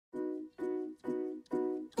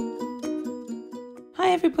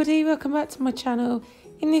Hi everybody, welcome back to my channel.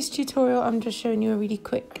 In this tutorial I'm just showing you a really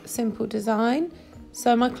quick simple design.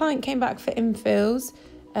 So my client came back for infills,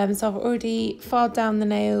 so I've already filed down the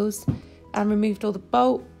nails and removed all the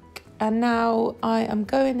bulk, and now I am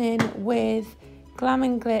going in with Glam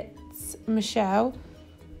and Glitz Michelle.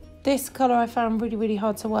 This colour I found really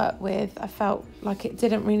hard to work with. I felt like it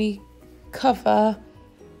didn't really cover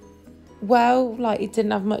well, like it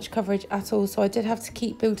didn't have much coverage at all, so I did have to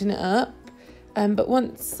keep building it up. But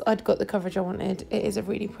once I'd got the coverage I wanted, it is a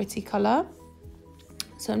really pretty colour.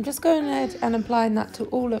 So I'm just going ahead and applying that to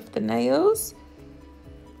all of the nails.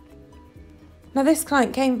 Now this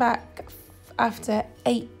client came back after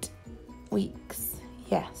 8 weeks.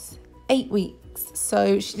 Yes, 8 weeks.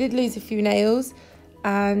 So she did lose a few nails,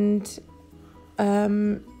 and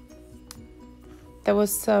there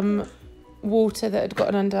was some water that had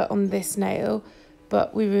gotten under on this nail,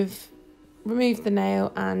 but we've removed the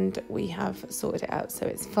nail and we have sorted it out, so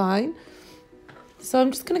it's fine. So I'm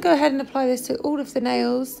just going to go ahead and apply this to all of the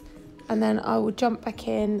nails, and then I will jump back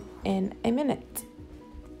in a minute.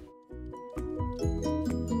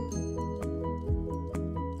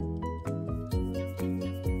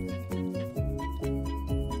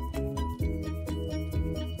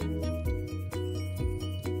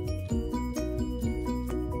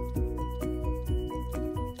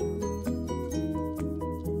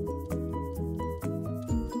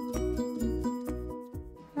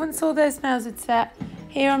 Once all those nails had set,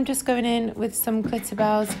 here I'm just going in with some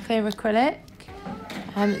Glitterbells clear acrylic.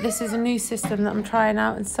 This is a new system that I'm trying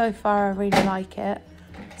out, and so far I really like it.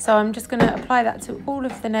 So I'm just going to apply that to all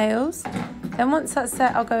of the nails. Then once that's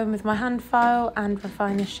set, I'll go in with my hand file and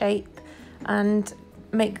refine the shape and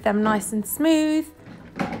make them nice and smooth.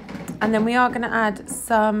 And then we are going to add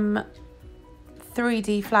some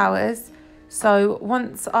 3D flowers. So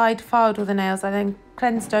once I'd filed all the nails, I then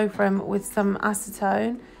cleansed over them with some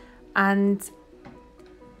acetone and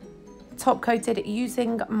top coated it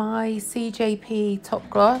using my CJP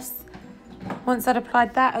Topgloss. Once I'd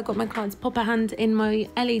applied that, I got my client to pop a hand in my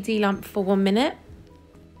LED lamp for 1 minute,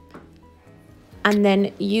 and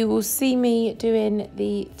then you will see me doing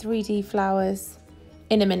the 3D flowers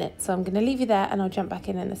in a minute. So I'm going to leave you there and I'll jump back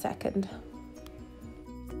in a second.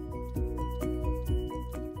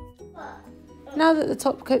 Now that the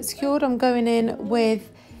top coat's secured, I'm going in with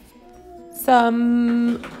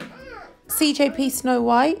some CJP Snow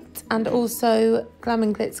White and also Glam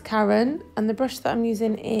and Glitz Karen, and the brush that I'm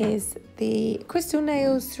using is the Crystal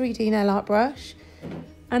Nails 3D nail art brush.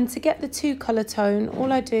 And to get the 2 colour tone,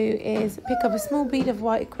 all I do is pick up a small bead of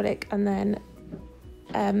white acrylic and then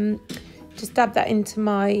just dab that into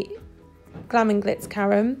my Glam and Glitz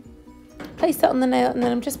Karen, place that on the nail, and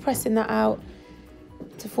then I'm just pressing that out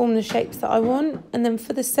to form the shapes that I want. And then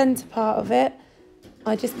for the centre part of it,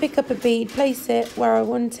 I just pick up a bead, place it where I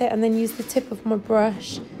want it, and then use the tip of my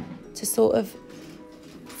brush to sort of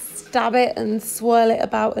stab it and swirl it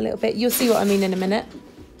about a little bit. You'll see what I mean in a minute.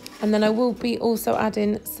 And then I will be also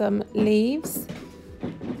adding some leaves.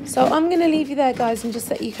 So I'm going to leave you there, guys, and just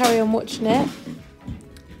let you carry on watching it.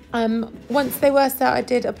 Once they were set, I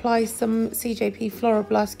did apply some CJP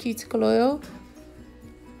Floral cuticle oil.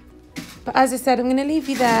 But as I said, I'm going to leave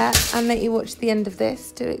you there and let you watch the end of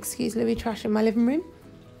this. Do excuse Louis trash in my living room.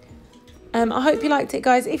 I hope you liked it,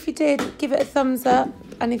 guys. If you did, give it a thumbs up.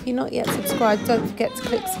 And if you're not yet subscribed, don't forget to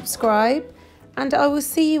click subscribe. And I will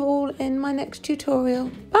see you all in my next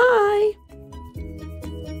tutorial. Bye!